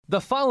The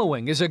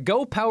following is a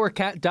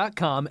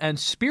GoPowerCat.com and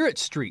Spirit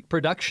Street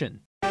production.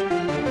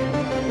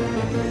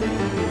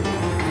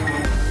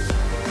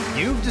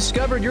 You've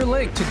discovered your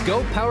link to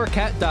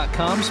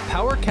GoPowerCat.com's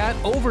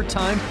PowerCat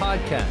Overtime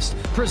podcast,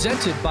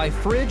 presented by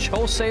Fridge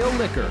Wholesale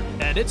Liquor,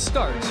 and it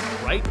starts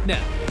right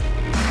now.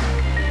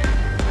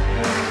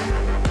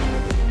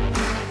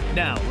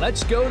 Now,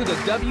 let's go to the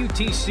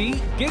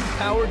WTC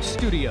Gig-Powered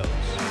Studios.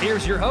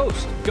 Here's your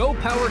host,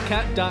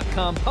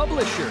 GoPowerCat.com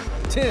publisher,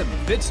 Tim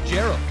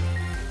Fitzgerald.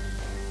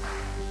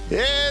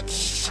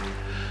 It's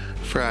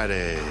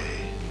Friday.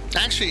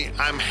 Actually,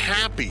 I'm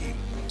happy.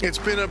 It's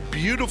been a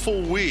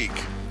beautiful week,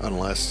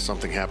 unless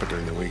something happened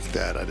during the week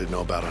that I didn't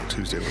know about on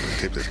Tuesday when we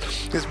taped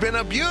this. It's been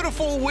a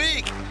beautiful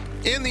week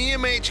in the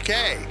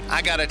MHK.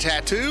 I got a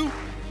tattoo.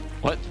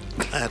 What?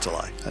 That's a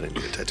lie. I didn't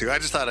get a tattoo. I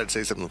just thought I'd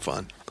say something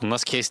fun.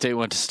 Unless K-State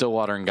went to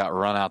Stillwater and got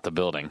run out the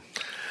building.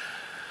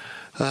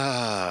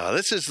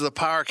 This is the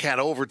PowerCat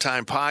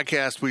Overtime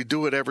podcast. We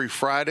do it every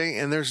Friday,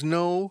 and there's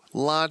no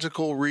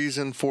logical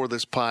reason for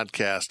this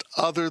podcast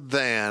other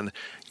than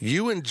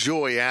you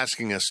enjoy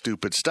asking us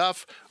stupid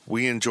stuff.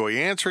 We enjoy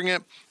answering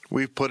it.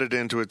 We've put it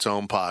into its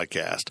own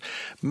podcast.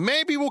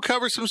 Maybe we'll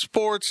cover some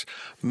sports.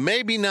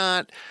 Maybe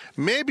not.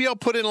 Maybe I'll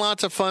put in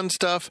lots of fun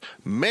stuff.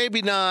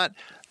 Maybe not.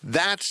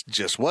 That's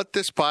just what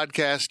this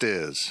podcast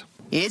is.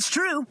 It's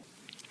true.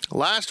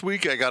 Last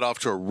week, I got off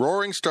to a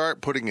roaring start,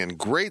 putting in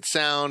great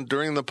sound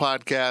during the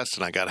podcast,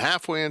 and I got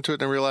halfway into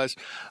it and I realized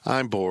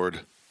I'm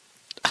bored.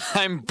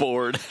 I'm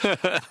bored.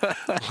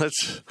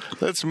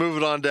 Let's move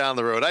it on down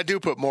the road. I do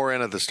put more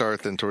in at the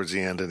start than towards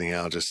the end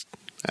anyhow.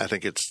 I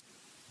think it's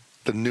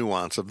the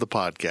nuance of the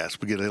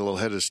podcast. We get a little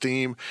head of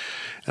steam,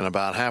 and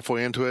about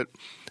halfway into it,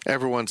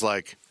 everyone's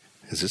like,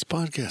 is this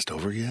podcast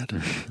over yet?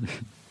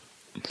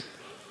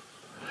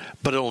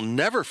 But it'll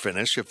never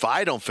finish if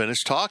I don't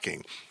finish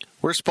talking.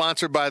 We're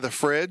sponsored by The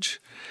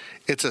Fridge.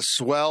 It's a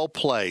swell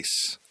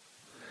place.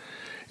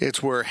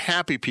 It's where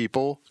happy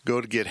people go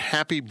to get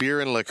happy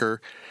beer and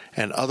liquor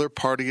and other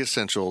party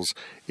essentials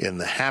in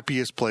the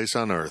happiest place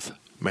on earth,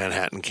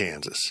 Manhattan,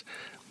 Kansas.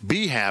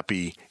 Be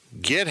happy,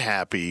 get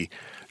happy,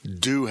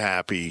 do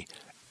happy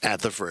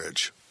at The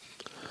Fridge.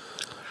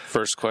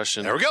 First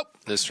question. There we go.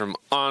 This is from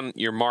On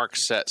Your Mark,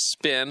 Set,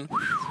 Spin.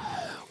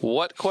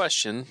 What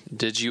question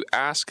did you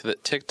ask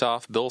that ticked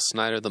off Bill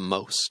Snyder the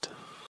most?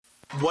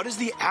 What is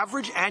the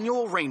average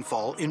annual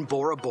rainfall in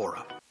Bora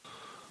Bora?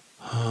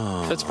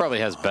 Fitz probably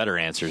has better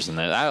answers than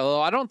that.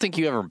 I don't think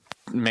you ever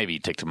maybe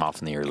ticked him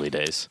off in the early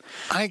days.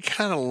 I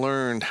kind of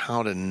learned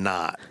how to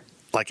not,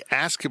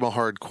 ask him a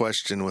hard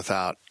question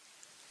without.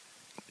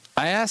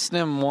 I asked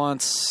him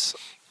once.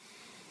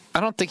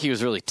 I don't think he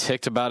was really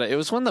ticked about it. It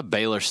was when the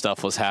Baylor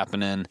stuff was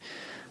happening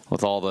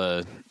with all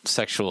the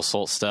sexual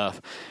assault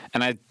stuff.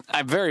 And this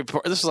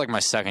was like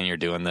my second year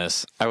doing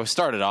this. I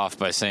started off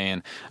by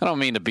saying, I don't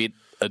mean to beat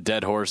a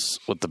dead horse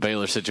with the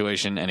Baylor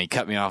situation, and he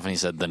cut me off and he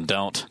said, then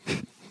don't.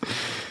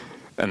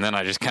 And then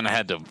I just kind of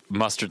had to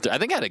muster through. I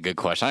think I had a good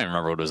question. I don't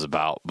remember what it was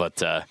about,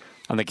 but I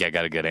think I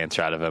got a good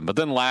answer out of him. But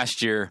then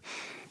last year,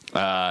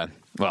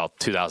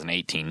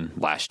 2018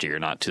 last year,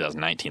 not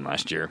 2019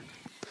 last year,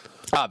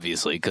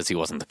 obviously, because he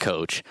wasn't the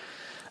coach.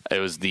 It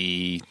was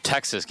the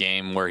Texas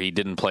game where he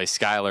didn't play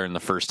Skyler in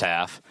the first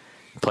half.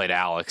 He played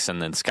Alex,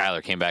 and then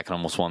Skyler came back and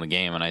almost won the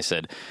game. And I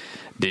said,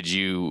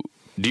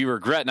 do you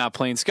regret not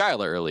playing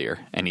Skyler earlier?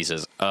 And he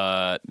says,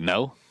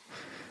 no.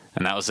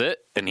 And that was it.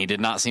 And he did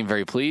not seem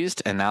very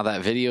pleased. And now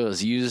that video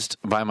is used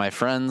by my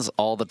friends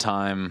all the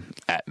time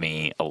at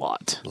me a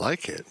lot.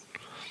 Like it.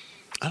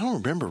 I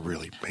don't remember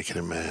really making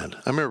him mad.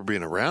 I remember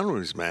being around when he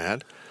was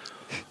mad.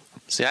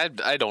 See,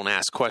 I don't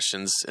ask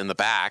questions in the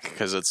back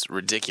because it's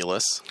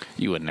ridiculous.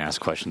 You wouldn't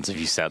ask questions if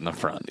you sat in the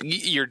front.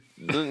 You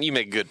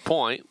make a good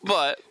point,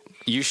 but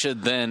you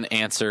should then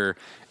answer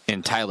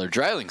in Tyler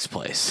Dreiling's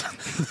place.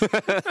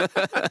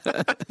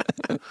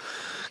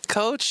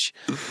 Coach,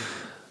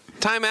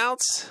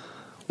 timeouts.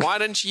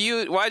 Why'd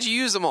you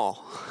use them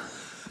all?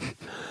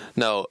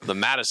 No, the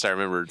maddest I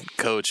remember,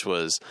 Coach,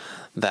 was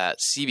that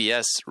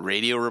CBS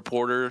radio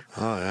reporter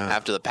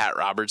after the Pat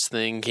Roberts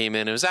thing came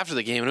in. It was after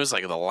the game, and it was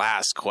like the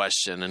last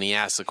question, and he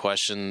asked the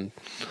question.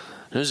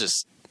 It was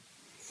just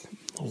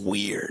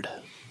weird.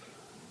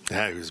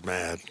 Yeah, he was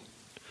mad.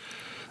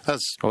 What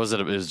was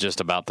it? It was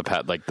just about the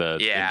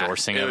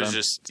endorsing of him?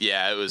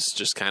 It was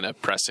just kind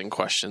of pressing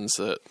questions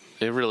that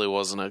it really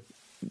wasn't a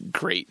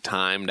great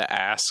time to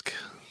ask.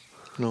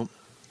 No.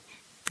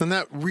 And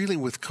that really,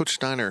 with Coach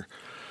Steiner,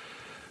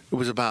 it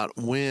was about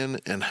when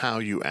and how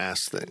you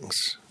ask things.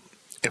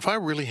 If I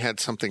really had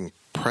something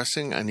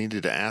pressing I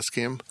needed to ask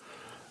him,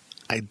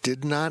 I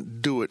did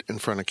not do it in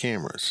front of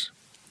cameras.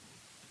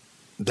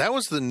 That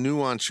was the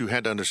nuance you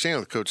had to understand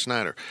with Coach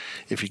Snyder.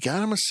 If you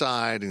got him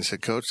aside and you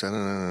said, Coach,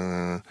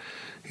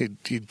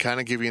 he'd kind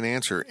of give you an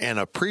answer and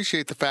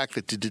appreciate the fact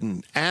that you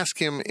didn't ask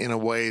him in a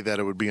way that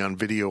it would be on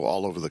video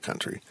all over the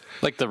country.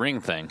 Like the ring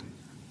thing.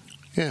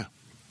 Yeah.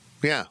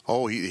 Yeah.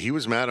 Oh, he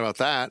was mad about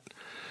that.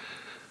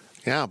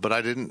 Yeah, but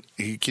I didn't.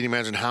 Can you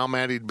imagine how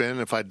mad he'd been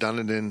if I'd done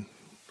it in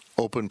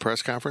open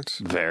press conference.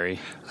 Very.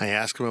 I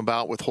asked him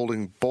about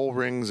withholding bowl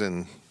rings,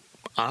 and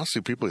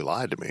honestly, people, he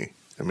lied to me.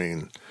 I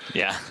mean,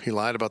 Yeah. he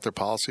lied about their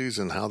policies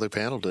and how they've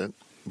handled it.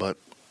 But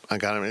I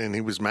got him, and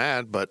he was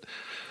mad. But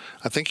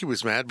I think he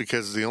was mad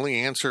because the only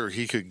answer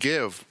he could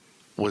give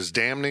was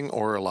damning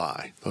or a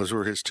lie. Those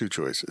were his two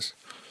choices.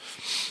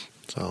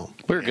 So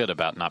We were good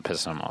about not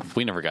pissing him off.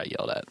 We never got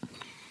yelled at.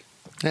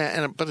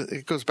 yeah, but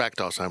it goes back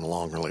to us having a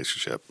long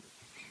relationship.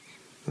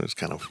 It was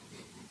kind of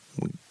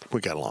we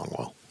got along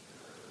well.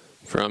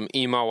 From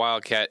Ema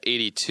Wildcat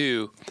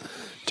 82,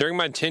 during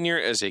my tenure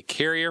as a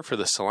carrier for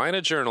the Salina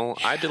Journal,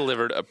 I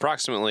delivered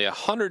approximately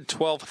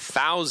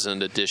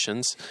 112,000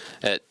 editions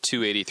at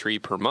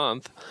 $2.83 per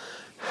month.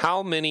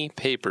 How many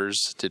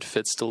papers did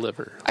Fitz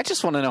deliver? I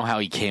just want to know how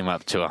he came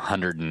up to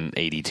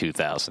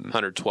 182,000.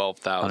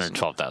 112,000.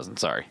 112,000,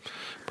 sorry.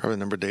 Probably the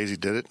number of days he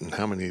did it and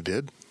how many he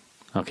did.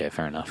 Okay,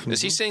 fair enough.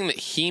 Is he saying that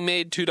he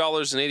made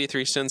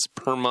 $2.83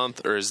 per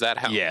month, or is that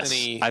how Yes.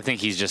 many? I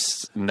think he's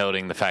just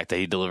noting the fact that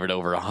he delivered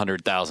over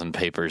 100,000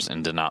 papers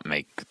and did not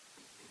make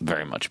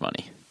very much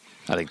money.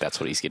 I think that's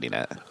what he's getting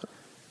at.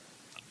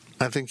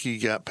 I think he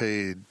got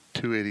paid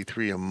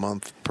 $283 a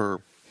month per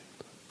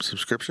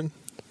subscription,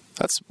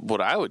 That's what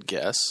I would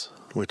guess.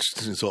 which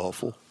is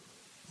awful.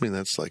 I mean,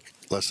 that's like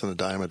less than a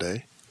dime a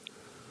day.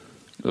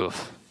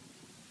 Oof.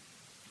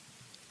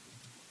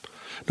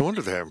 No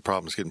wonder they're having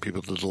problems getting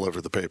people to deliver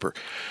the paper.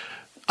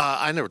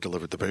 I never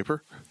delivered the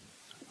paper.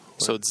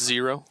 So it's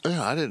zero?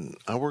 Yeah, I didn't.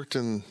 I worked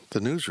in the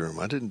newsroom.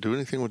 I didn't do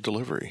anything with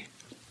delivery.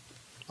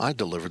 I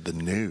delivered the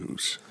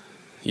news.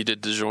 You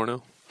did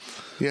DiGiorno?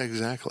 Yeah,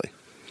 exactly.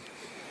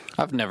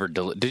 I've never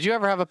did you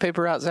ever have a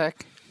paper route,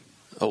 Zach?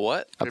 A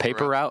what? A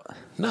paper route?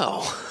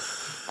 No.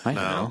 I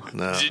don't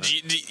know. No.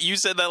 You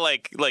said that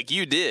like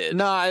you did.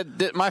 No, I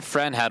did, my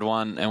friend had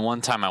one, and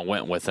one time I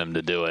went with him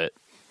to do it.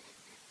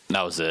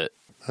 That was it.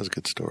 That was a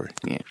good story.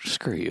 Yeah,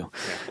 screw you.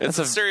 It's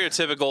a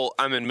stereotypical,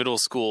 I'm in middle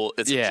school,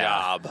 it's a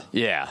job.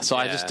 Yeah, so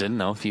I just Yeah. didn't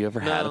know if you ever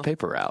had a No.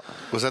 paper route.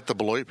 Was that the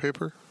Beloit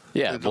paper?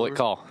 Yeah, They Beloit delivered?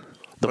 Call.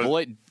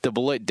 The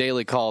Beloit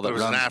Daily Call that It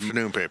was runs an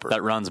afternoon paper.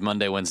 that runs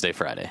Monday, Wednesday,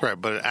 Friday. Right,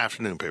 but an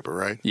afternoon paper,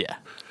 right? Yeah.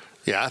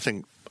 Yeah, I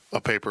think a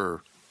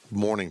paper,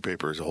 morning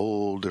paper, is a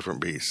whole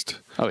different beast.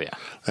 Oh yeah.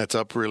 That's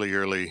up really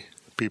early.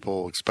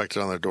 People expect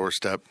it on their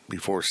doorstep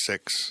before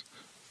 6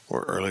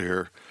 or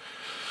earlier.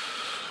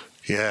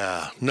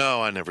 Yeah,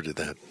 no, I never did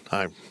that.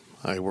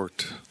 I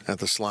worked at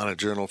the Salina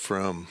Journal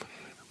from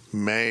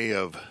May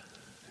of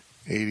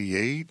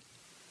 88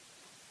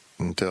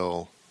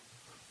 until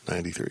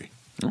 93.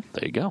 Oh,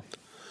 there you go.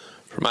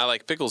 From I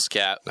Like Pickles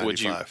Cat,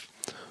 95.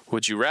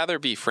 would you rather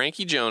be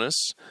Frankie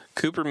Jonas,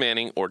 Cooper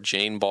Manning, or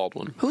Jane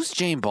Baldwin? Who's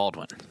Jane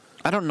Baldwin?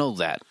 I don't know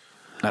that.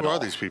 At Who all. are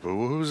these people?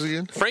 Who's he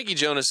in? Frankie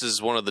Jonas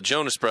is one of the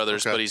Jonas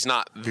Brothers, Okay. but he's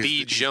not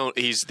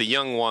he's the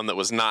young one that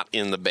was not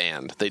in the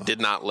band. They did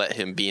not let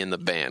him be in the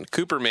band.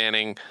 Cooper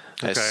Manning,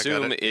 I Okay, got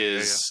assume, it. Yeah,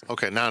 is yeah.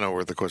 Okay, now I know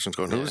where the question's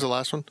going. Who was the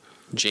last one?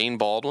 Jane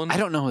Baldwin. I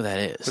don't know who that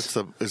is.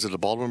 Is it a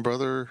Baldwin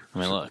brother?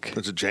 Let me look.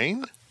 Is it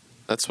Jane?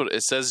 That's what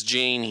it says.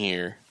 Jane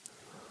here.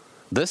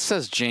 This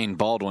says Jane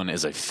Baldwin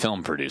is a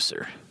film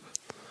producer,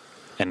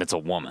 and it's a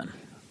woman.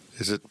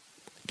 Is it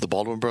the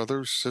Baldwin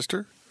brothers'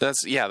 sister?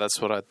 That's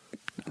what I.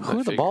 Who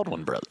are the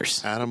Baldwin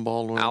brothers? Adam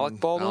Baldwin. Alec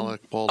Baldwin?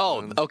 Alec Oh,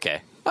 Baldwin.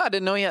 okay. I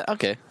didn't know yet.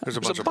 Okay. There's a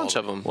There's a bunch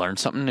of them. Learned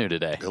something new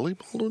today. Billy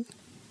Baldwin?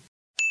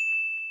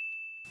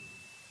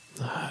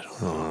 I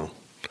don't know.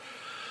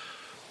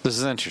 This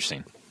is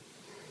interesting.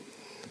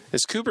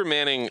 Is Cooper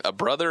Manning a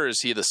brother, or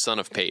is he the son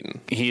of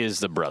Peyton? He is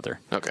the brother.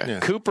 Okay. Yeah.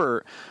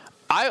 Cooper,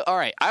 all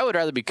right, I would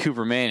rather be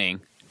Cooper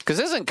Manning, because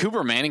isn't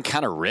Cooper Manning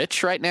kind of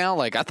rich right now?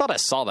 Like, I thought I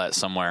saw that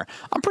somewhere.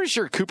 I'm pretty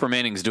sure Cooper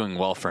Manning's doing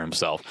well for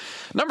himself.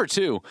 Number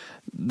two,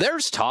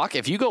 there's talk,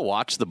 if you go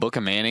watch the Book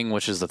of Manning,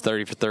 which is the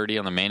 30 for 30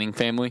 on the Manning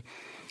family,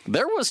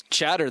 there was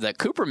chatter that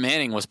Cooper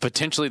Manning was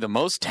potentially the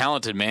most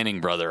talented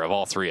Manning brother of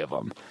all three of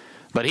them.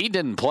 But he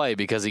didn't play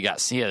because he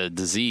had a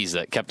disease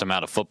that kept him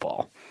out of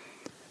football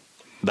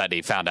that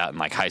he found out in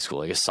like high school,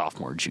 like his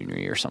sophomore, junior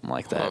year, something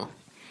like that.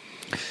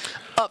 Huh.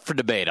 Up for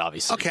debate,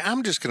 obviously. Okay,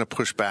 I'm just going to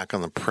push back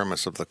on the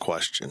premise of the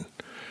question.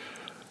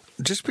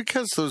 Just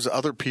because those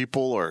other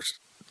people are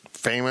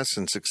famous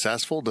and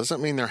successful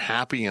doesn't mean they're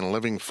happy and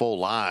living full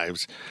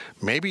lives.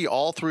 Maybe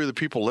all three of the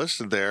people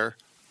listed there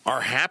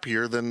are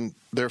happier than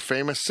their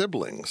famous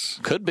siblings.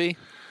 Could be.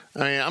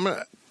 I mean,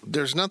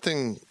 there's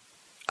nothing.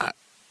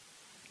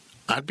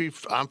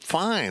 I'm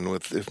fine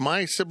with if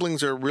my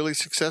siblings are really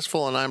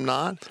successful and I'm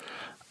not.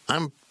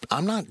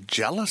 I'm not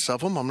jealous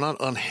of them. I'm not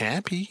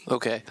unhappy.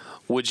 Okay.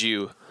 Would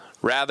you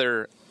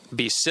rather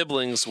be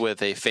siblings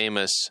with a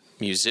famous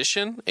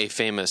musician, a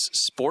famous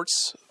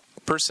sports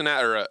person,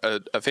 or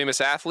a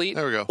famous athlete,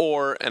 There we go.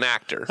 or an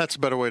actor? That's a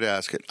better way to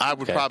ask it. I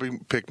would Okay. probably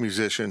pick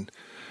musician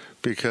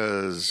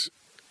because,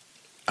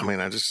 I mean,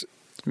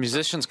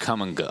 Musicians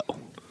come and go.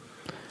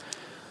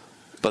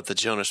 But the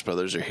Jonas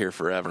Brothers are here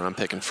forever. I'm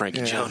picking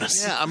Frankie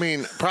Jonas. Yeah, I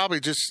mean, probably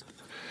just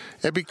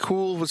it'd be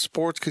cool with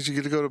sports because you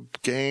get to go to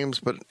games,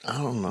 but I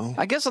don't know.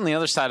 I guess on the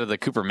other side of the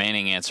Cooper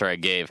Manning answer I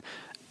gave,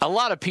 a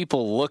lot of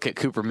people look at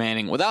Cooper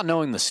Manning, without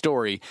knowing the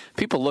story,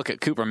 people look at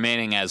Cooper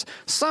Manning as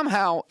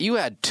somehow you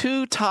had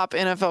 2 top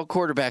NFL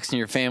quarterbacks in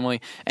your family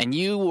and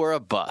you were a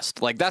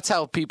bust. Like, that's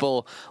how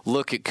people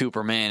look at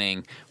Cooper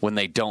Manning when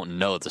they don't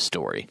know the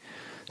story.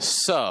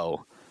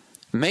 So,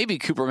 maybe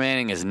Cooper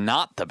Manning is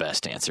not the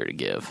best answer to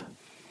give.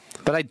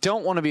 But I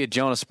don't want to be a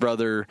Jonas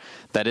brother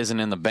that isn't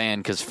in the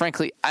band because,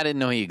 frankly, I didn't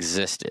know he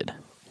existed.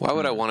 Why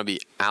would I want to be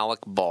Alec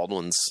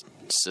Baldwin's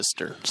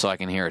sister? So I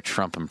can hear a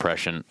Trump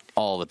impression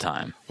all the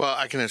time. Well,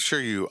 I can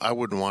assure you, I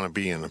wouldn't want to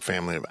be in a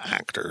family of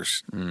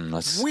actors.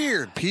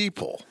 Weird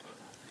people.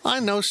 I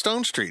know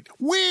Stone Street.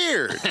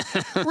 Weird.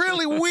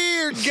 Really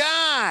weird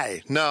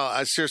guy. No,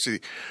 I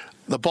seriously,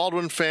 the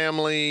Baldwin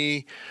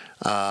family,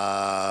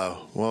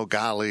 well,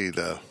 golly,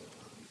 the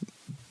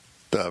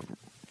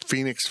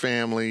Phoenix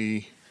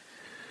family.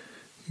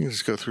 You can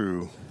just go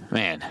through.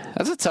 Man,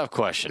 that's a tough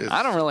question.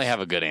 I don't really have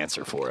a good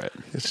answer for it.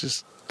 It's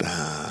just,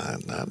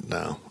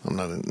 no. I'm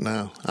not,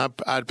 no.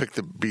 I'd pick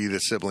be the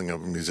sibling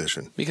of a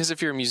musician. Because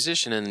if you're a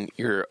musician and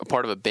you're a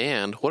part of a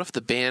band, what if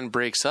the band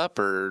breaks up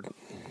or,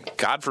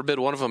 God forbid,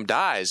 one of them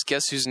dies?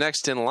 Guess who's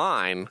next in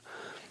line?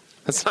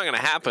 That's not going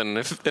to happen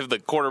if the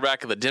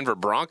quarterback of the Denver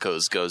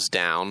Broncos goes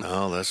down.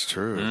 Oh, that's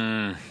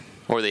true.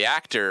 Or the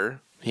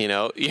actor. You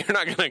know, you're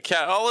not going to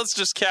cast, let's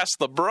just cast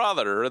the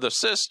brother or the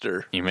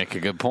sister. You make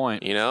a good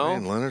point. You know?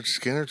 Man, Leonard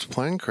Skinner's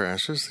plane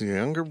crashes. The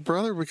younger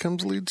brother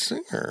becomes lead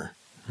singer.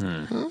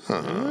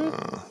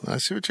 I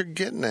see what you're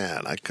getting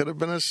at. I could have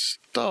been a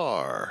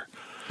star.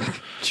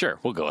 Sure,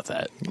 we'll go with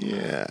that.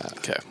 Yeah.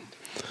 Okay.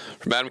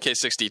 From Adam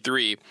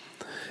K63,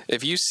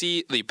 if you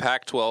see the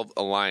Pac-12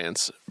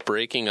 alliance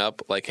breaking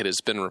up like it has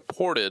been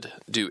reported,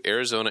 do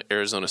Arizona,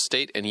 Arizona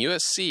State, and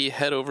USC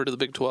head over to the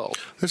Big 12?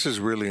 This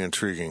is really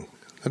intriguing.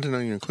 I didn't know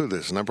you include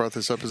this, and I brought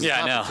this up as a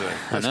topic I know. today.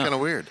 That's kind of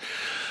weird.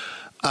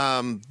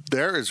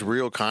 There is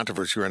real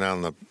controversy right now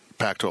in the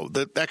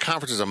Pac-12. That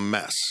conference is a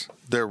mess.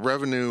 Their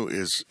revenue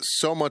is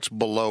so much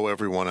below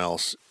everyone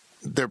else.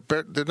 They're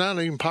not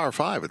even Power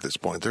 5 at this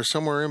point. They're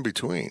somewhere in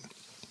between.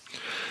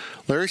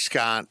 Larry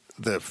Scott,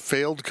 the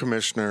failed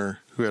commissioner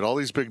who had all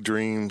these big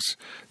dreams,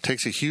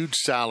 takes a huge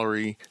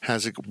salary,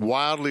 has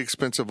wildly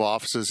expensive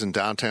offices in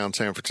downtown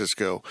San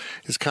Francisco.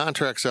 His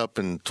contract's up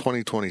in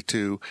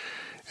 2022.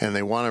 And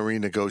they want to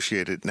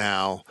renegotiate it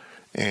now.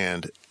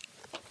 And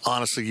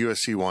honestly,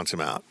 USC wants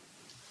him out.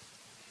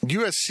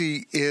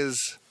 USC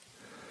is,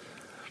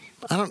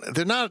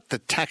 they're not the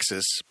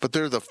Texas, but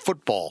they're the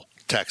football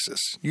Texas.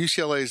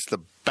 UCLA is the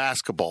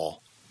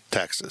basketball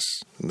Texas.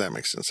 That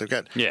makes sense.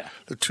 There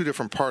are 2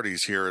 different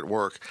parties here at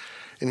work.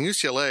 And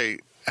UCLA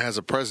has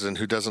a president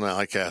who doesn't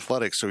like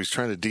athletics, so he's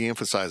trying to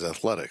de-emphasize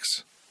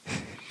athletics.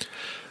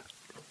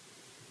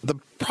 The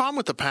problem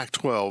with the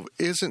Pac-12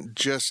 isn't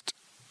just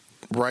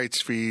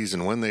rights fees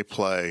and when they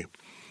play.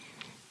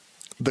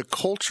 The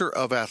culture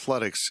of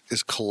athletics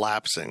is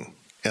collapsing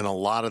in a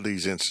lot of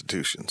these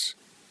institutions.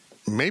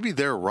 Maybe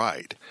they're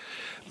right.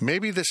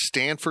 Maybe the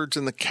Stanfords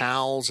and the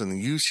Cals and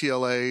the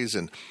UCLAs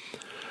and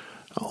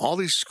all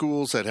these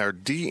schools that are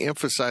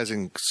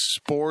de-emphasizing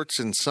sports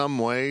in some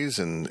ways,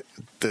 and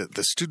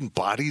the student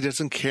body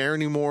doesn't care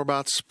anymore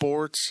about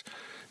sports.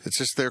 It's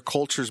just their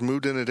culture's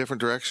moved in a different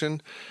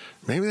direction.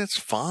 Maybe that's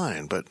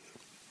fine, but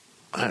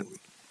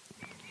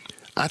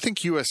I think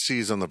USC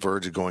is on the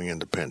verge of going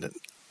independent.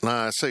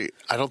 Now,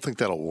 I don't think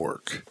that'll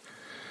work.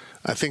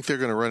 I think they're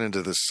going to run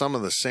into some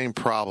of the same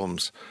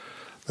problems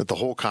that the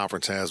whole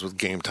conference has with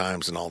game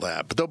times and all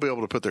that. But they'll be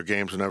able to put their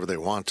games whenever they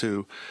want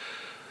to.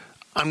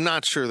 I'm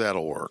not sure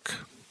that'll work.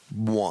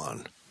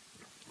 One,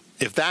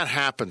 if that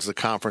happens, the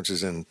conference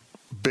is in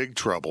big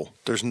trouble.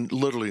 There's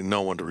literally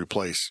no one to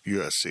replace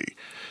USC.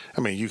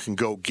 I mean, you can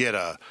go get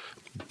a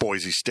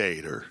Boise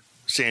State or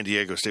San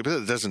Diego State, but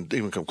it doesn't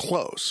even come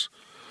close.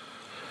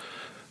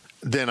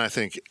 Then I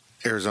think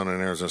Arizona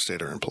and Arizona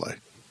State are in play.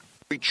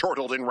 We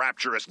chortled in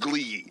rapturous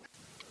glee.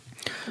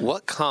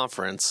 What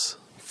conference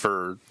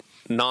for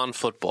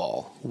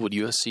non-football would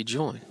USC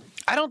join?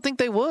 I don't think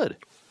they would.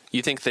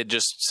 You think they'd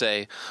just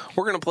say,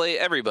 we're going to play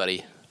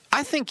everybody?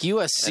 I think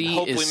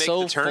USC is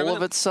so full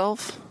of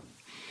itself.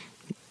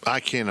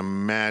 I can't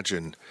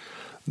imagine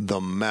the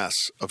mess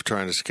of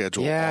trying to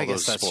schedule all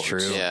those sports. That's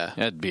true. Yeah.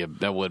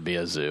 That would be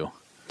a zoo.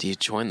 Do you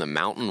join the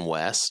Mountain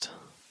West?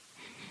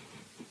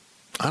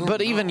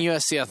 But even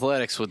USC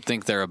Athletics would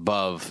think they're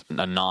above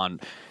a non.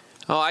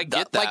 Oh, I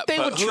get that. Like they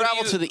would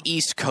travel to the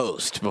East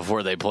Coast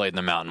before they played in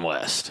the Mountain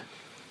West.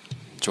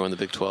 Join the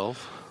Big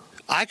 12?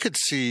 I could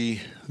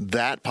see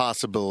that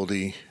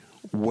possibility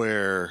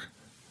where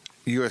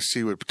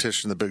USC would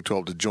petition the Big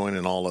 12 to join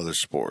in all other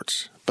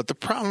sports. But the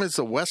problem is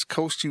the West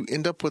Coast, you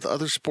end up with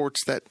other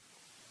sports that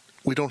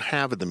we don't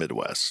have in the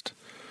Midwest.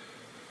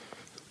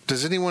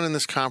 Does anyone in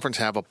this conference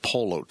have a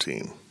polo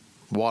team?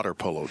 Water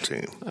polo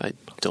team? I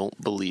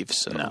don't believe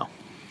so. No.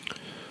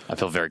 I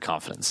feel very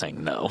confident in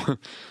saying no.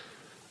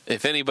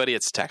 If anybody,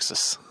 it's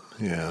Texas.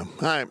 Yeah.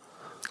 I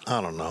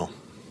don't know.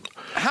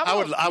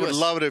 I would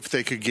love it if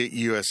they could get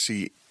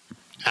USC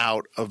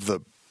out of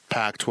the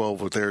Pac-12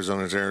 with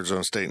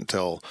Arizona State and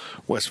tell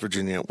West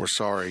Virginia, we're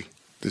sorry,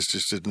 this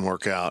just didn't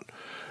work out.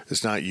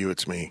 It's not you,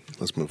 it's me.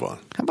 Let's move on.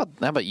 How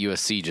about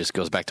USC just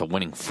goes back to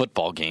winning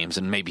football games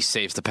and maybe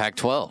saves the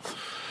Pac-12?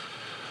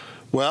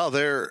 Well,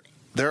 their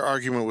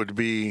argument would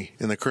be,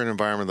 in the current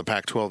environment of the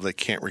Pac-12, they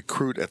can't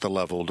recruit at the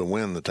level to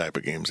win the type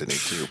of games they need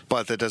to.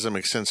 But that doesn't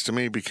make sense to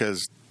me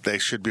because they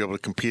should be able to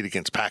compete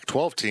against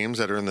Pac-12 teams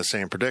that are in the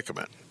same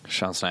predicament.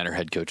 Sean Snyder,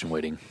 head coach in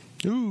waiting.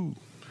 Ooh.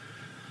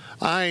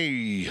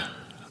 I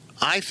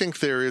think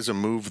there is a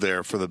move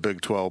there for the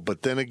Big 12,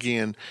 but then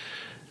again,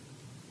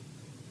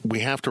 we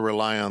have to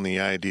rely on the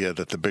idea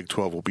that the Big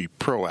 12 will be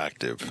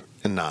proactive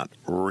and not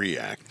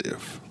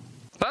reactive.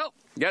 Well,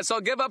 guess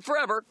I'll give up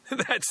forever.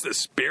 That's the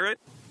spirit.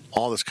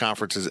 All this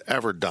conference has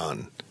ever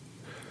done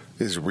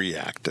is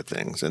react to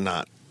things and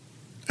not.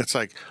 It's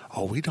like,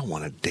 oh, we don't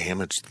want to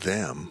damage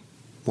them.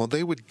 Well,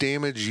 they would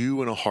damage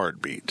you in a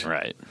heartbeat.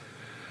 Right.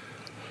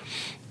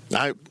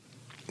 I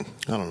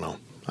don't know.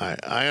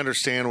 I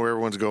understand where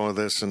everyone's going with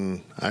this,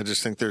 and I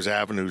just think there's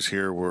avenues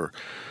here where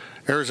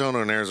Arizona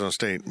and Arizona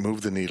State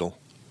move the needle.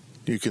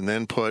 You can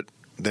then put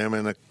them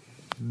in a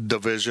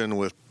division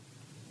with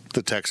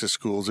the Texas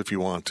schools if you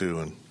want to,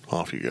 and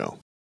off you go.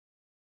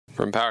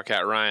 From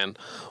PowerCat Ryan,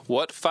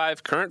 what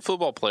 5 current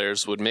football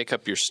players would make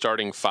up your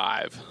starting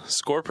 5?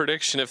 Score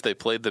prediction if they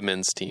played the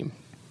men's team.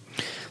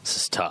 This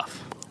is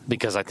tough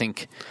because I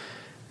think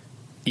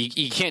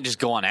you can't just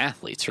go on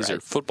athletes, right? These are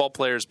football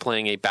players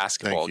playing a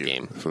basketball Thank you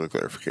game. for the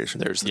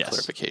clarification. There's the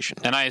clarification.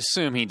 And I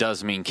assume he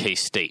does mean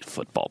K-State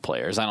football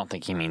players. I don't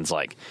think he means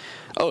like,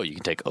 oh, you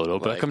can take Odell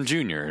Beckham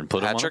Jr. and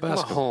put Patrick him on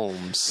a basketball.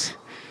 Mahomes.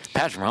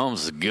 Patrick Mahomes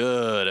is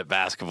good at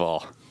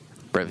basketball.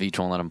 Brett Veach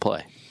won't let him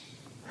play.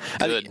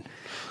 Good.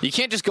 You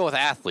can't just go with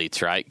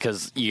athletes, right?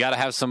 Because you got to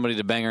have somebody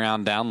to bang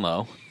around down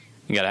low.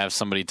 You got to have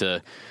somebody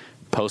to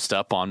post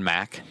up on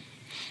Mac.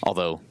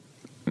 Although,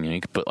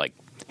 you could put like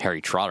Harry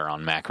Trotter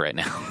on Mac right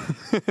now,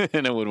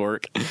 and it would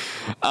work.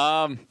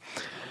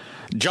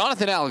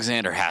 Jonathan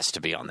Alexander has to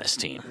be on this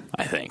team,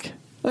 I think.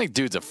 I think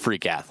dude's a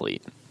freak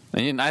athlete.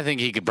 And I think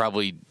he could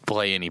probably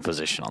play any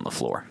position on the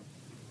floor.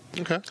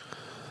 Okay.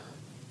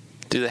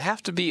 Do they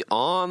have to be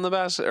on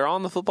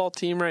the football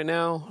team right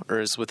now, or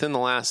is within the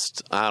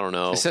last, I don't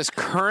know, It says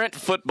current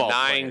football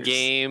 9 players.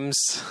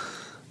 games?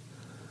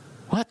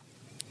 What?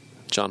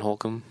 John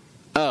Holcomb.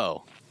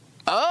 Oh.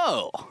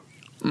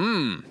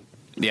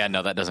 Yeah,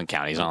 no, that doesn't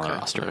count. He's not on the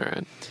roster. All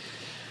right.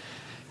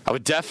 I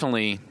would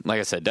definitely, like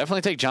I said,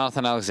 take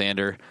Jonathan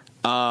Alexander.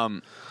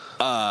 Malik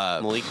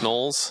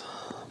Knowles.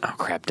 Oh,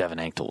 crap. Devin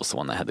Ankle was the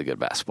one that had the good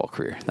basketball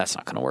career. That's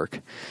not going to work.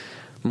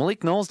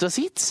 Malik Knowles, does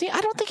he see?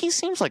 I don't think he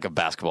seems like a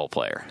basketball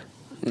player.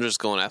 I'm just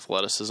going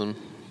athleticism.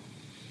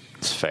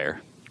 It's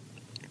fair.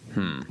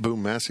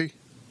 Boom Massey?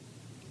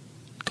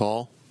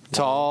 Tall?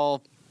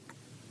 Tall,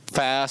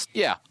 fast.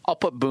 Yeah, I'll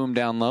put Boom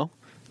down low.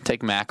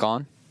 Take Mac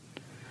on.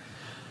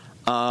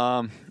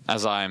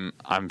 As I'm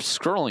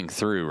scrolling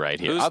through right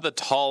here. Who's the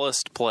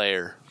tallest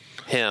player?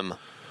 Him.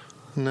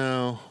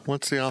 No.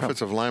 What's the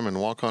offensive lineman?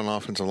 Walk-on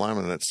offensive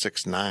lineman that's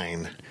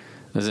 6'9".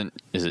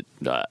 Is it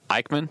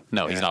Eichmann?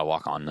 No, he's Yeah. not a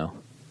walk-on. No,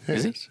 Yeah,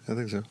 is he? I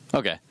think so.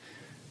 Okay.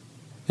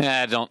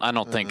 Yeah, I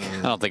don't think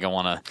I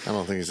want to I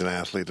don't think he's an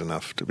athlete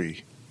enough to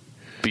be.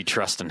 be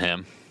trusting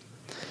him.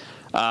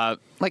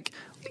 Like,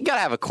 you got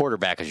to have a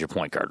quarterback as your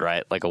point guard,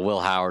 right? Like a Will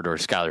Howard or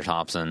Skylar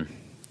Thompson.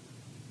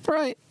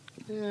 Right.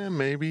 Yeah,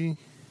 maybe.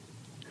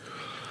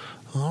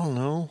 I don't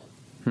know.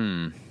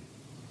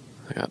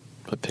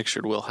 I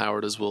pictured Will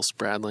Howard as Will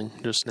Spradling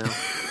just now.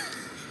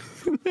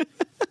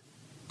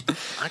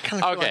 I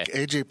kind of feel Okay. like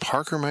A.J.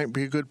 Parker might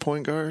be a good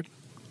point guard.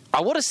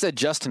 I would have said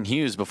Justin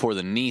Hughes before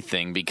the knee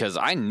thing because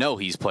I know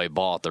he's played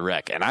ball at the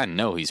Rec, and I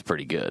know he's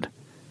pretty good.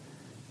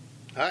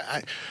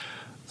 I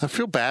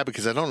feel bad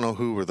because I don't know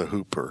who were the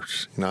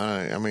hoopers. You know,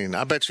 I mean,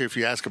 I bet you if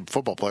you ask a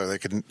football player, they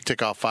could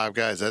tick off 5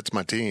 guys. That's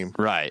my team.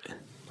 Right.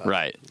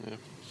 Right. Yeah.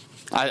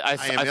 I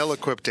am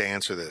ill-equipped to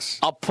answer this.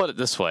 I'll put it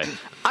this way.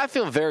 I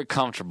feel very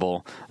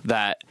comfortable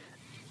that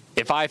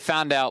if I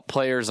found out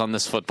players on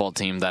this football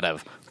team that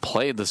have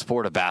played the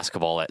sport of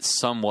basketball at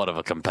somewhat of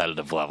a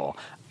competitive level,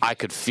 I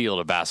could field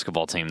a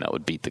basketball team that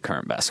would beat the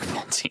current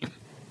basketball team.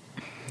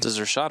 Does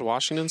Rashad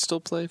Washington still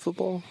play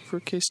football for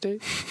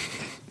K-State?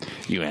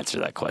 You answer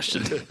that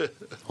question.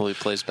 Well, he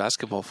plays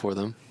basketball for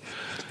them.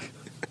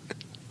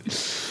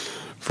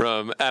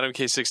 From Adam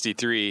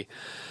K63,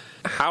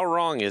 how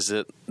wrong is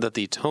it that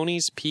the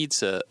Tony's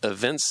Pizza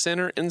Event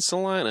Center in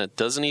Salina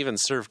doesn't even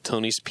serve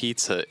Tony's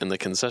Pizza in the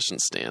concession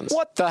stands?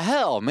 What the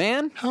hell,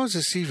 man? How is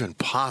this even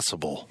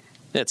possible?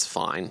 It's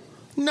fine.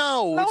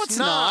 No, it's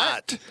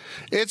not.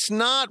 It's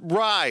not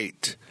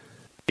right.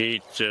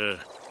 Pizza.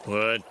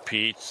 What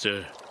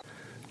pizza?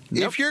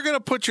 If you're going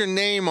to put your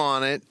name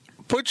on it,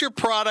 put your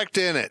product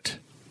in it.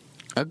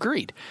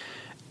 Agreed.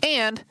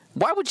 And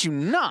why would you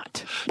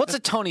not? What's a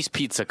Tony's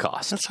Pizza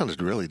cost? That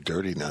sounded really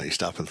dirty now you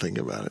stop and think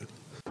about it.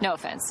 No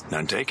offense.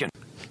 None taken.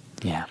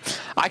 Yeah.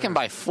 I can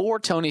buy 4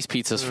 Tony's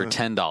Pizzas for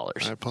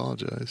 $10. I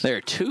apologize.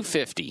 They're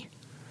 $2.50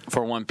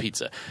 for one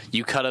pizza.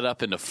 You cut it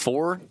up into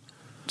 4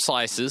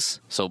 slices.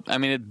 So, I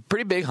mean, a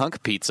pretty big hunk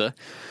of pizza.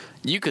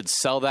 You could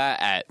sell that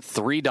at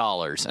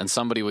 $3, and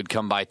somebody would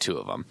come buy 2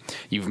 of them.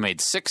 You've made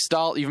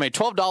 $6. You've made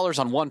 $12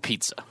 on one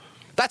pizza.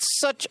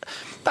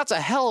 That's a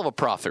hell of a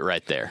profit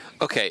right there.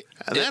 Okay,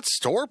 And that's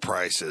store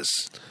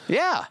prices.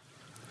 Yeah.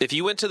 if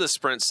you went to the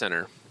Sprint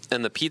Center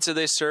and the pizza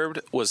they served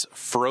was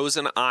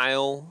frozen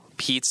aisle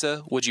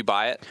pizza, would you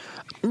buy it?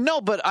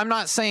 No, but I'm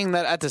not saying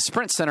that at the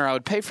Sprint Center I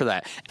would pay for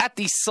that. At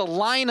the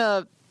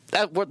Salina,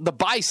 the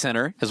Buy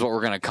Center is what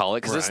we're going to call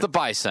it because it's the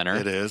Buy Center.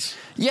 It is.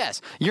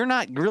 Yes, you're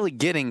not really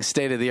getting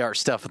state-of-the-art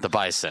stuff at the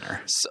Buy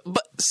Center.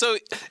 So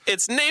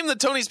it's named the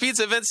Tony's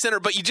Pizza Event Center,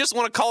 but you just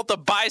want to call it the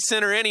Buy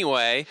Center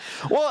anyway.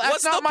 Well,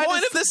 what's the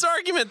point of this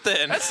argument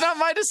then? That's not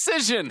my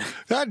decision.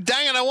 God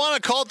dang it, I want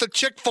to call it the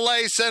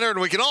Chick-fil-A Center, and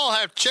we can all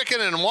have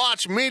chicken and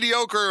watch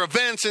mediocre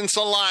events in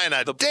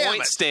Salina. The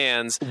point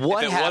stands, if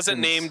it wasn't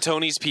named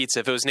Tony's Pizza,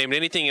 if it was named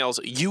anything else,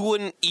 you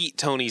wouldn't eat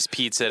Tony's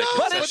Pizza at a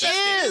concession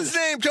stand. It's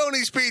named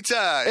Tony's Pizza.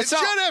 It should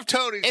have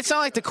Tony's. It's not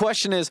like the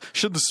question is,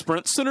 should the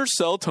Sprint Center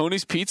sell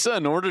Tony's Pizza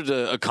in order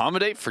to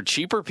accommodate for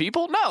cheaper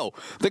people? No.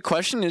 The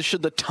question is,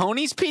 should the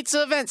Tony's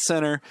Pizza Event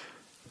Center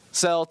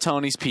sell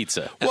Tony's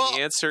Pizza? And the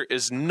answer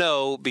is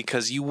no,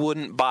 because you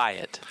wouldn't buy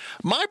it.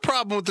 My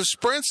problem with the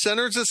Sprint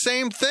Center is the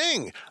same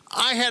thing.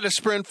 I had a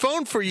Sprint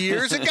phone for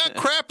years and got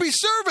crappy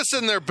service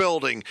in their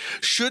building.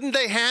 Shouldn't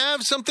they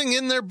have something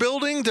in their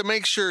building to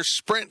make sure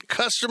Sprint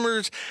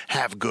customers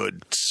have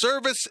good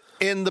service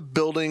in the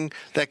building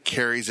that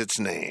carries its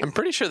name? I'm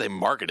pretty sure they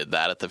marketed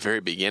that at the very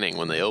beginning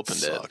when they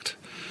opened it.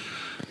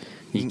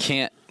 You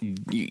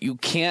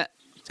can't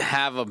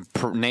have a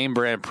name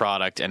brand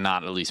product and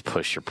not at least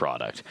push your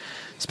product,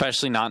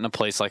 especially not in a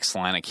place like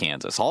Salina,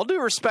 Kansas. All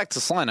due respect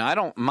to Salina, I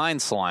don't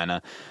mind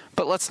Salina,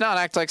 but let's not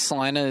act like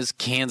Salina is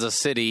Kansas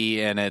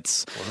City and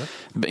it's,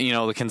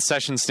 the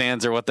concession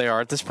stands are what they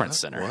are at the Sprint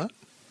Center. What?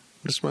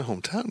 This is my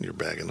hometown you're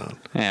bagging on.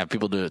 Yeah,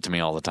 people do it to me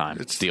all the time.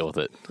 Deal with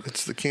it.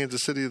 It's the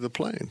Kansas City of the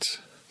Plains.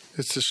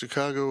 It's the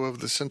Chicago of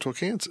the Central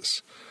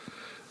Kansas.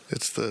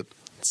 It's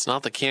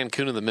not the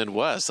Cancun of the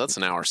Midwest. That's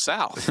an hour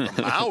south.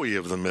 The Maui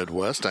of the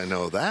Midwest. I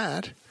know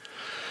that.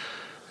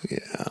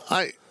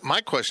 Yeah. My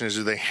question is,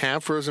 do they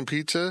have frozen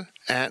pizza?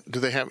 Do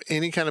they have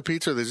any kind of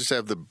pizza, or they just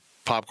have the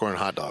popcorn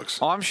hot dogs?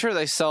 Oh, I'm sure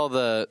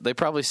they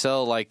probably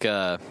sell like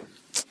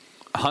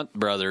Hunt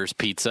Brothers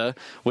pizza,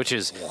 which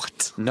is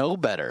no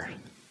better.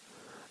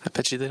 I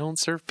bet you they don't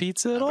serve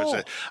pizza at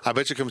all. I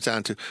bet you it comes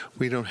down to,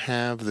 we don't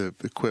have the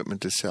equipment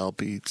to sell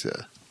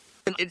pizza.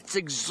 It's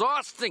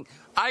exhausting.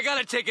 I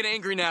gotta take an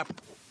angry nap.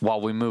 While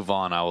we move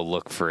on, I will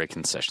look for a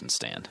concession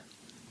stand.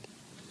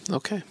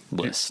 Okay.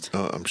 List.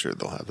 I'm sure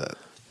they'll have that.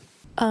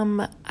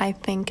 I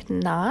think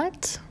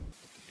not.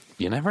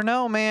 You never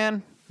know,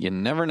 man. You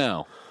never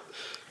know.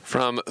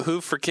 From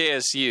Who for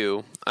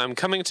KSU, I'm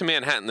coming to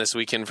Manhattan this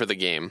weekend for the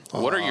game.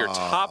 What are your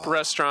top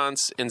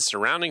restaurants in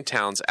surrounding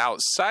towns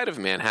outside of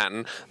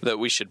Manhattan that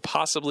we should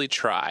possibly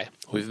try?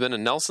 We've been to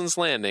Nelson's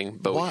Landing,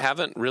 but we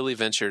haven't really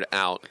ventured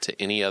out to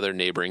any other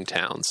neighboring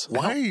towns.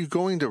 Why are you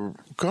going to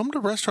come to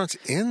restaurants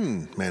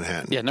in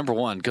Manhattan? Yeah, number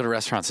one, go to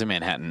restaurants in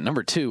Manhattan.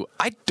 Number two,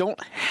 I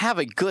don't have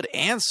a good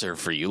answer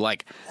for you.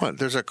 Like, what?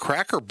 There's a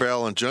Cracker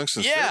Barrel in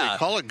Junction City.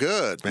 Call it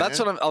good, man. That's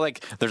what I'm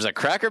like. There's a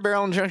Cracker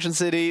Barrel in Junction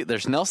City.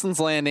 There's Nelson's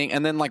Landing,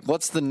 and then like,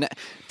 what's the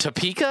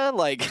Topeka?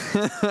 Like,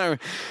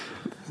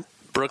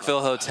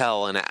 Brookville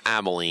Hotel in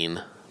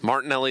Abilene.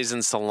 Martinelli's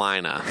in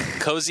Salina.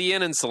 Cozy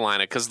Inn in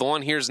Salina, because the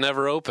one here's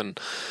never open.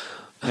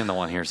 And the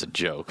one here's a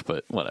joke,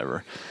 but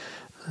whatever.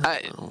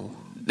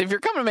 If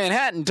you're coming to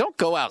Manhattan, don't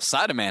go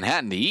outside of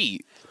Manhattan to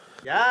eat.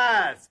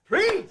 Yes,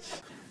 preach.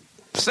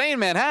 Stay in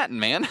Manhattan,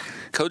 man.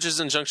 Coach's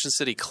in Junction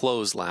City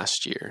closed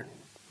last year.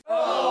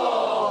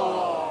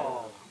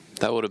 Oh.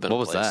 That would have been What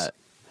was that?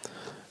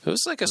 It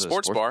was like a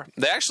sports bar.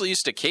 They actually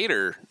used to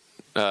cater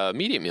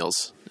media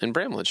meals in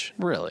Bramlage.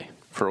 Really?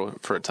 For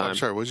a time. I'm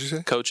sorry, what did you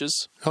say?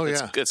 Coaches. Oh,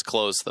 yeah. It's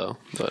closed, though.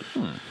 But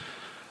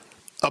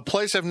A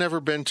place I've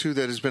never been to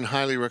that has been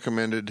highly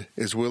recommended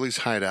is Willie's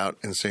Hideout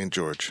in St.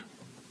 George.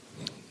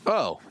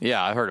 Oh,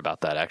 yeah, I heard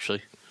about that,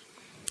 actually.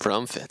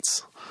 From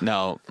Fitz.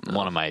 No,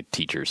 one of my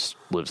teachers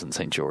lives in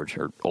St. George,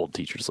 or old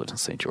teachers lives in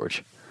St.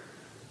 George.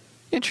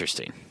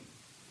 Interesting.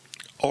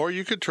 Or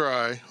you could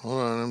try, hold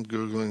on, I'm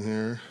Googling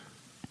here.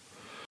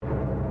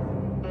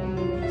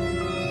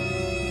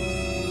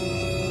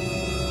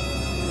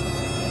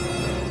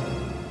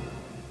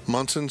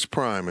 Munson's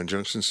Prime in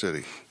Junction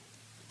City.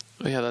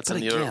 Oh, yeah, that's in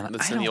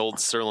the old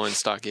Sirloin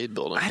Stockade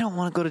building. I don't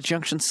want to go to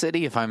Junction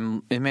City if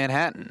I'm in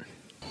Manhattan.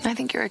 I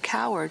think you're a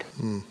coward.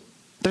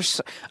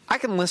 I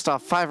can list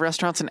off 5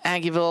 restaurants in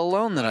Aggieville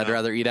alone that I'd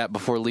rather eat at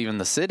before leaving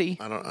the city.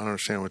 I don't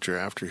understand what you're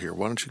after here.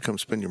 Why don't you come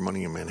spend your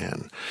money in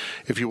Manhattan?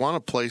 If you want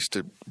a place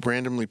to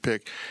randomly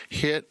pick,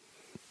 hit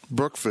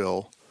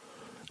Brookville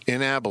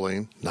in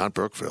Abilene, not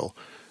Brookville.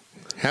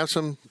 Have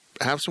some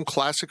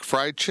classic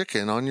fried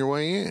chicken on your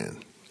way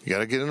in. You got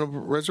to get in a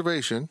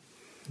reservation.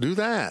 Do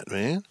that,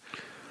 man.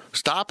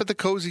 Stop at the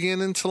Cozy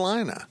Inn in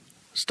Salina.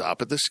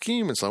 Stop at the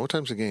Scheme in Salina. What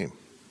time's the game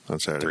on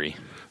Saturday?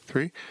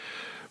 3.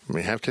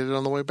 We have to hit it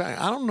on the way back.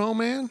 I don't know,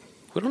 man.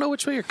 We don't know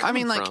which way you're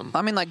coming from.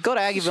 Go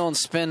to Aggieville and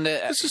spend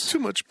it. This is too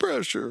much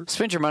pressure.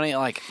 Spend your money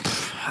I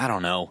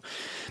don't know.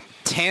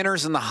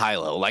 Tanner's in the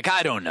high-low.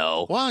 I don't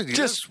know. Wow, you're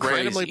just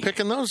randomly crazy.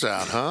 picking those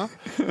out, huh?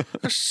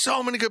 There's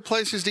so many good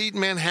places to eat in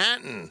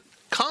Manhattan.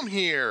 Come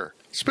here.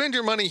 Spend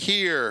your money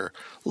here.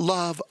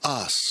 Love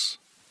us.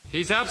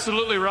 He's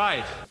absolutely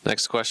right.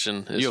 Next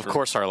question is You, of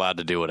course, are allowed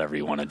to do whatever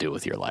you want to do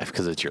with your life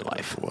because it's your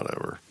life.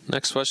 Whatever.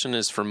 Next question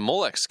is from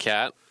Molex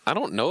Cat. I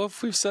don't know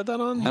if we've said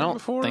that on here I don't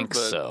before. think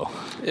but so.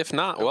 If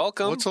not,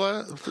 welcome. What's the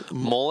last?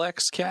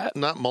 Molex Cat?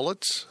 Not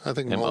mullets? I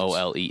think mullets.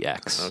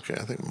 Molex. Okay,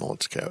 I think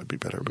mullets cat would be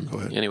better, but go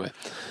ahead. Anyway,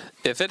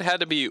 if it had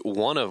to be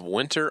one of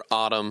winter,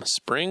 autumn,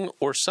 spring,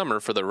 or summer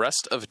for the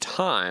rest of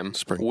time,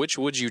 which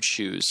would you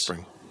choose?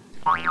 Spring.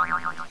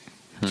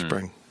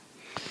 Spring.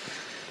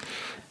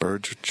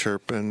 Birds are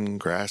chirping,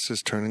 grass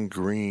is turning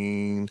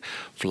green,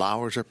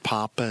 flowers are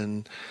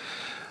popping,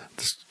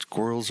 the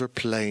squirrels are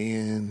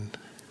playing.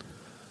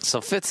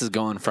 So Fitz is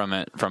going from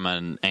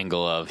an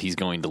angle of he's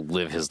going to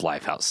live his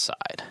life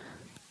outside.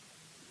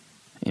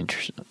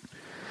 Interesting.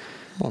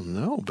 Well,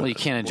 no, but Well, you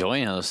can't enjoy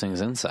any of those things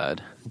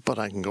inside. But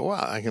I can go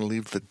out. I can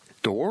leave the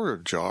door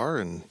ajar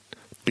and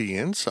be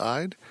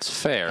inside. It's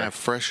fair. Have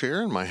fresh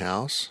air in my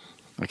house.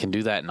 I can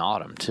do that in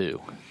autumn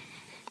too.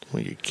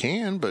 Well, you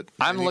can, but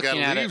I'm you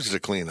looking got at leaves to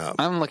clean up.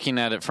 I'm looking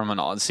at it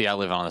from see, I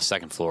live on a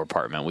second floor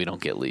apartment. We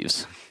don't get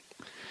leaves.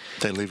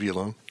 They leave you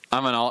alone.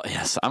 I'm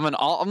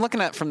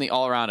looking at it from the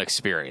all around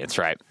experience,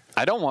 right?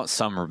 I don't want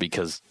summer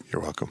because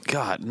you're welcome.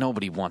 God,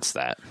 nobody wants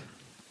that.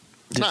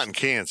 Not in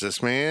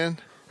Kansas, man.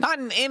 Not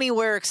in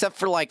anywhere except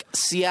for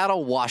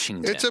Seattle,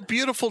 Washington. It's a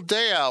beautiful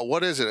day out.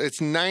 What is it? It's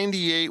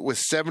 98 with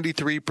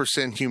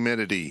 73%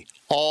 humidity.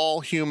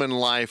 All human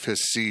life has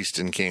ceased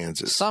in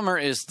Kansas. Summer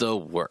is the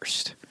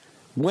worst.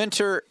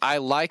 Winter, I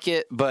like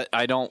it, but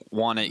I don't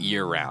want it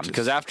year round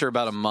because after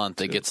about a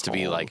month, it gets to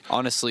be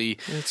honestly,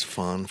 it's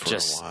fun for a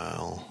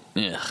while.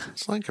 Yeah,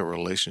 it's like a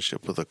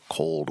relationship with a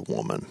cold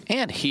woman.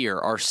 And here,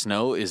 our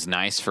snow is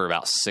nice for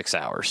about 6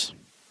 hours.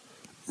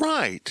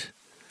 Right.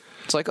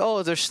 It's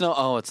there's snow.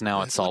 Oh, it's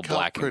all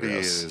black and pretty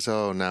gross. it is.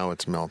 Oh, now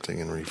it's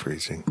melting and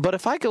refreezing. But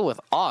if I go with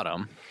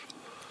autumn,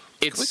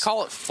 we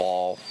call it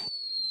fall.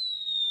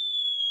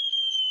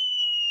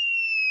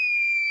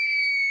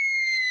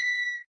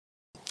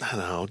 I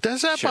know.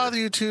 Does that bother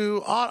you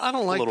too? I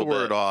don't like the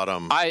word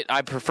autumn.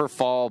 I prefer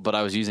fall, but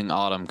I was using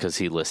autumn because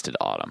he listed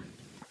autumn.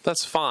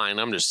 That's fine.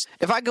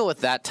 If I go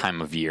with that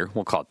time of year,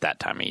 we'll call it that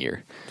time of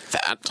year.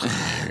 That time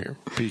of year.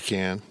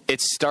 Pecan.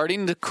 It's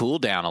starting to cool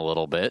down a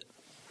little bit.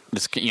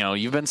 It's,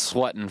 you've been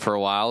sweating for a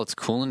while. It's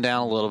cooling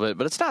down a little bit,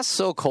 but it's not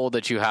so cold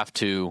that you have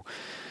to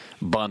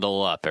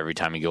bundle up every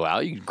time you go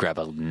out. You can grab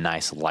a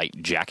nice light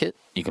jacket.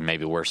 You can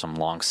maybe wear some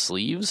long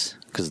sleeves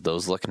because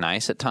those look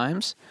nice at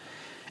times.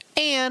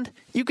 And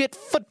you get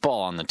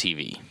football on the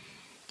TV.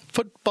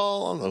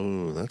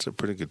 Oh, that's a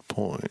pretty good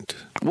point.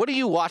 What are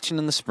you watching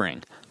in the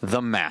spring?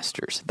 The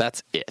Masters.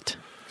 That's it.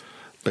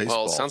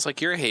 Baseball. Well, it sounds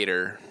like you're a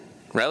hater.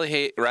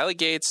 Riley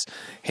Gates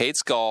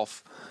hates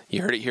golf.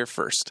 You heard it here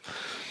first.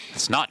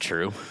 It's not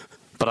true,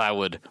 but I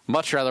would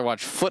much rather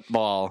watch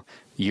football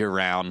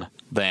year-round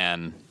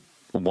than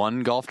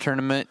one golf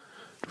tournament.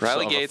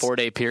 Riley Gates, a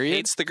 4-day period.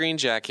 Hates the green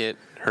jacket.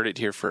 Heard it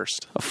here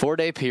first. A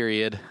 4-day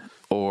period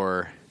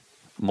or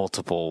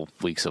multiple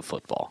weeks of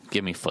football.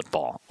 Give me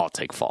football. I'll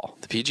take fall.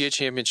 The PGA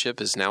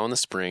Championship is now in the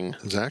spring.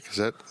 Zach, is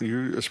that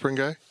you a spring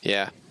guy?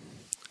 Yeah.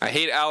 I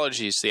hate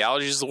allergies. The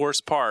allergies is the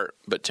worst part,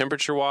 but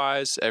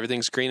temperature-wise,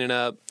 everything's greening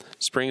up.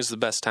 Spring is the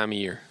best time of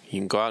year.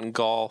 You can go out and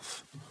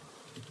golf.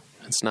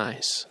 It's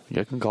nice.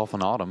 You can golf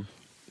in autumn.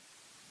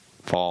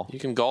 Fall. You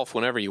can golf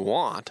whenever you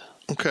want.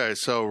 Okay,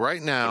 so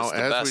right now,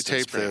 as we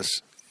tape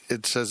this,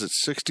 it says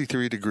it's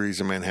 63 degrees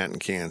in Manhattan,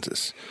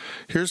 Kansas.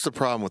 Here's the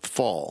problem with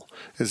fall,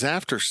 is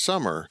after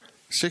summer,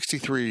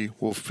 63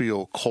 will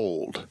feel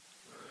cold.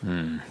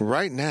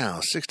 Right now,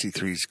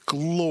 63 is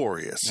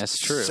glorious. That's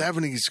true.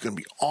 70 is going to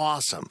be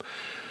awesome.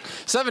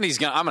 70's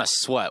I'm going to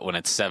sweat when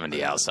it's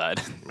 70 outside.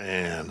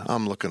 Man,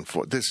 I'm looking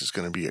for this is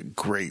going to be a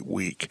great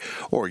week.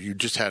 Or you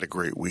just had a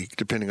great week,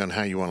 depending on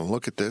how you want to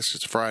look at this.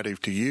 It's Friday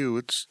to you.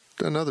 It's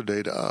another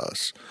day to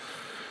us.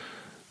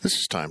 This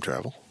is time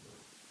travel.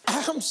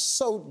 I'm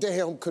so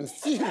damn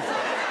confused.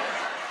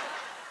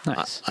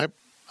 Nice.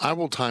 I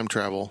will time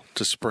travel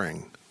to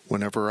spring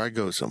whenever I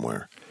go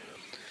somewhere.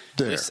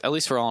 There. At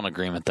least we're all in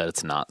agreement that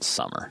it's not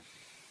summer.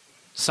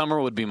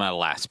 Summer would be my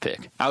last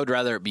pick. I would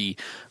rather it be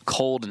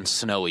cold and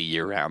snowy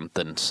year-round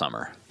than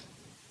summer.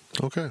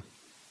 Okay.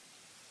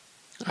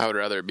 I would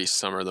rather it be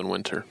summer than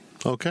winter.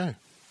 Okay.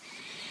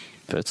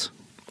 Fitz?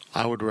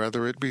 I would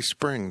rather it be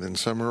spring than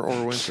summer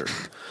or winter.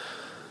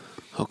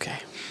 Okay.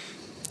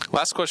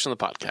 Last question of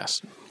the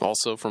podcast,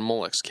 also from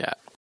Molex Cat.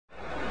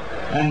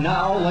 And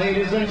now,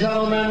 ladies and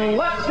gentlemen,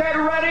 let's get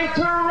ready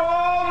to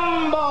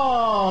rumble!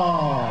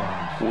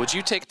 Would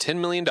you take $10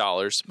 million,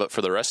 but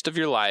for the rest of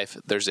your life,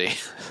 there's a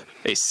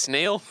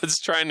snail that's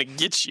trying to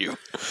get you?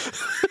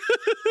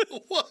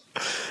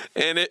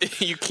 And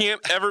you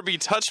can't ever be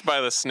touched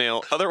by the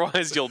snail,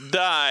 otherwise you'll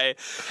die.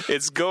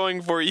 It's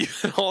going for you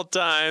at all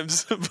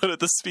times, but at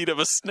the speed of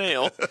a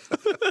snail.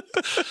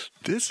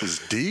 This is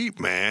deep,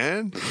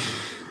 man.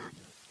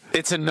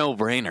 It's a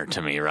no-brainer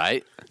to me,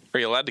 right? Are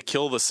you allowed to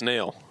kill the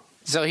snail?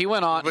 So he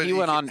went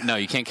on. No,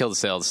 you can't kill the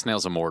snail. The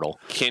snail's immortal.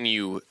 Can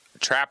you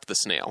trap the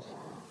snail?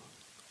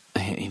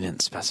 He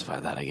didn't specify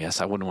that, I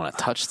guess. I wouldn't want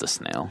to touch the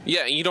snail.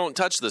 Yeah, you don't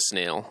touch the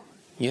snail.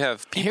 You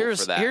have people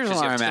for that. Here's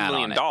where I'm at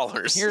on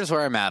it. Here's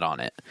where I'm at on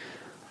it.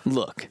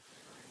 Look,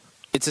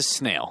 it's a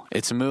snail.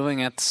 It's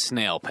moving at the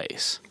snail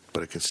pace.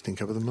 But it can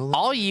sneak up in the middle.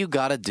 All you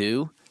got to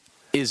do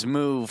is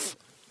move.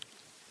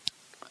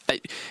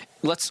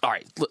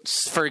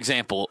 For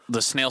example,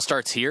 the snail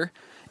starts here.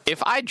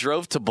 If I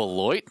drove to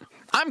Beloit,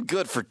 I'm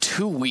good for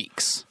 2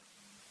 weeks.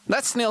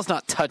 That snail's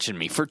not touching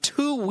me for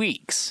 2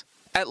 weeks,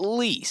 at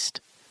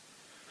least.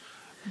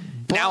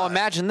 But now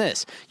imagine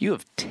this. You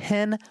have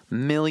 $10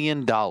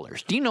 million. Do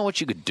you know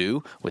what you could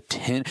do with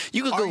 10?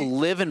 You could go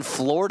live in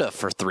Florida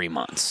for 3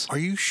 months. Are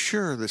you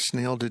sure the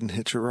snail didn't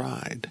hitch a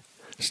ride?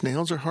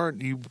 Snails are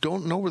hard. You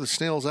don't know where the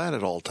snail's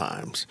at all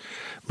times.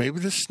 Maybe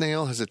the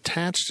snail has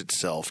attached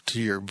itself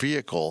to your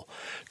vehicle,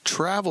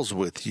 travels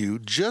with you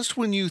just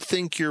when you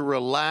think you're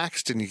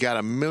relaxed and you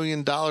got $1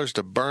 million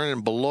to burn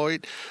in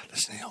Beloit. The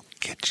snail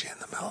gets you in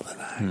the middle of the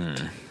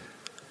night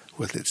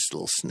with its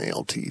little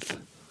snail teeth.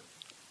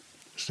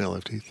 Snail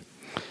have teeth.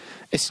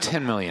 It's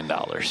 $10 million.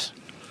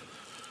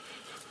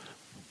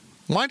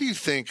 Why do you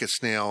think a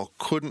snail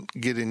couldn't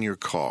get in your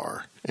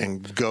car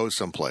and go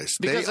someplace?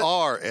 Because they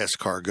are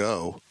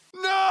escargot.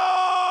 No!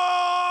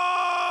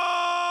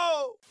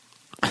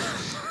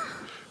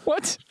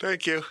 What?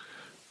 Thank you.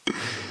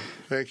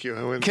 Thank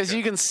you. Because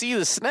you can see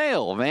the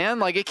snail, man.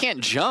 Like, it can't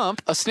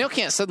jump. A snail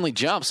can't suddenly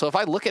jump. So if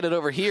I look at it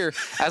over here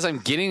as I'm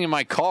getting in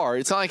my car,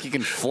 it's not like it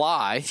can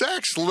fly.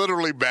 Zach's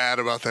literally bad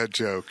about that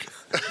joke.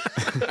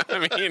 I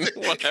mean,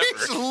 whatever.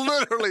 He's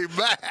literally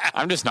bad.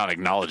 I'm just not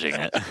acknowledging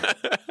it.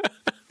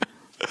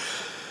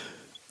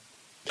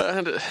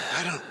 I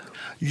don't.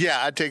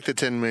 Yeah, I'd take the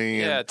 $10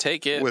 million. Yeah,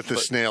 take it. With the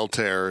snail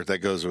terror that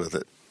goes with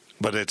it.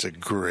 But it's a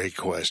great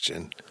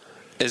question.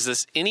 Is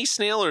this any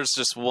snail or is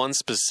this one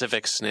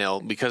specific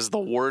snail? Because the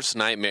worst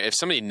nightmare, if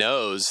somebody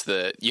knows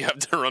that you have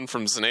to run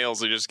from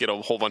snails, you just get a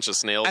whole bunch of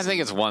snails. I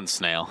think it's one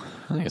snail.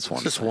 It's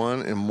just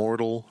one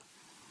immortal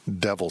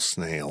devil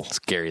snail. It's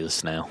Gary the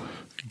snail.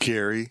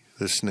 Gary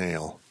the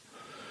snail.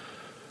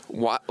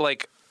 What?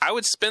 Like, I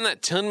would spend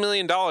that $10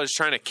 million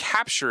trying to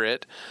capture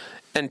it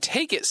and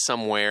take it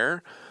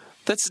somewhere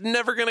that's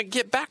never going to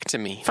get back to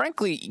me.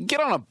 Frankly, get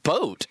on a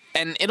boat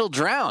and it'll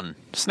drown.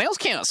 Snails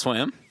can't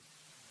swim.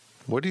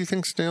 What do you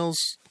think snails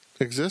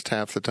exist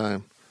half the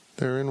time?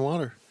 They're in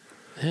water.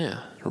 Yeah.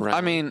 Right.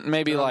 I mean,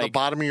 maybe They're like on the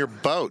bottom of your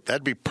boat.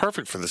 That'd be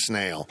perfect for the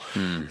snail.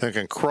 They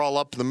can crawl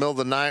up in the middle of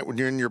the night when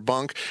you're in your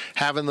bunk,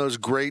 having those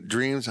great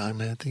dreams. I'm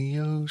at the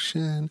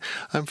ocean.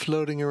 I'm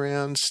floating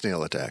around.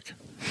 Snail attack.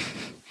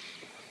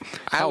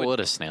 How would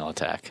a snail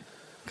attack?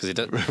 Because it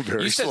does.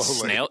 Very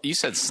slowly. You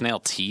said snail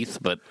teeth,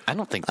 but I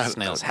don't think the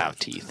snails have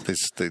teeth.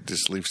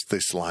 They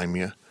slime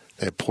you.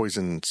 They have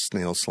poison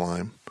snail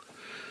slime.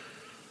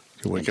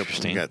 You wake up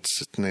and you got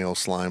snail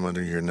slime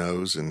under your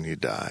nose and you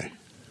die.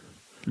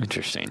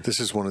 Interesting. This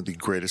is one of the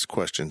greatest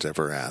questions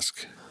ever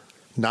asked.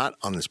 Not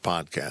on this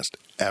podcast,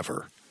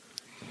 ever.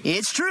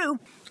 It's true.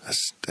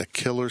 A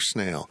killer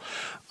snail.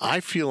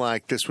 I feel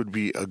like this would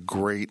be a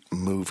great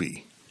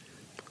movie.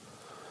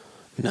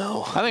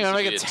 No. I think it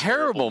would make a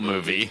terrible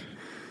movie.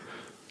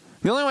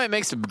 The only way it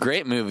makes a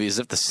great movie is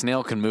if the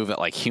snail can move at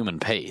like human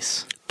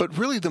pace. But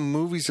really the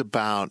movie's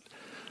about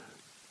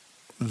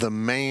the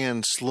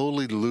man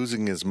slowly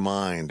losing his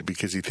mind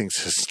because he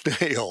thinks his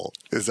snail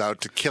is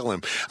out to kill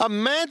him.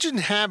 Imagine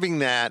having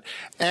that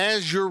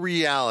as your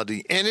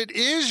reality, and it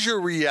is your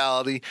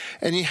reality,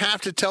 and you have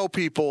to tell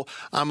people,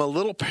 I'm a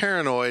little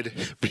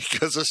paranoid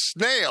because a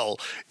snail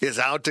is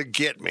out to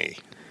get me.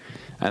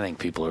 I think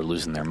people are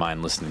losing their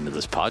mind listening to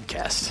this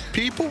podcast.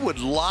 People would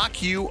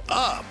lock you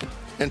up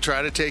and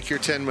try to take your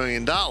 $10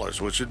 million,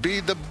 which would be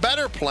the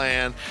better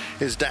plan,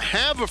 is to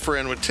have a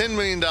friend with $10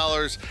 million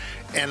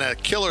and a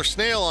killer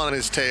snail on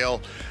his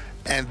tail,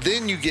 and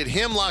then you get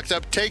him locked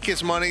up, take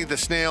his money, the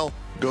snail,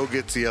 go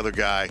gets the other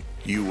guy,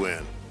 you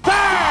win.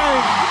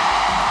 Bang!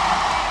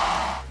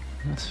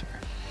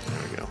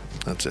 There we go.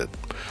 That's it.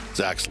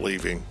 Zach's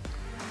leaving.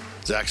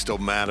 Zach's still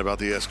mad about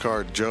the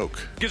S-card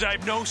joke. Because I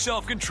have no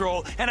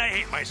self-control and I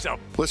hate myself.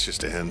 Let's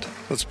just end.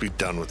 Let's be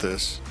done with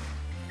this.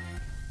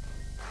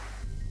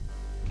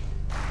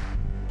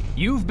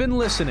 You've been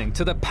listening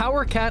to the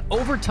PowerCat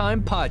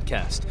Overtime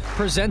Podcast,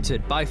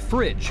 presented by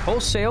Fridge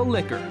Wholesale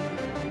Liquor.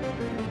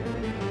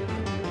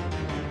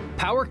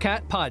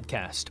 PowerCat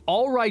Podcast.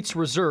 All rights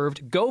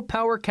reserved.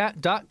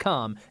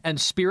 GoPowerCat.com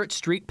and Spirit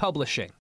Street Publishing.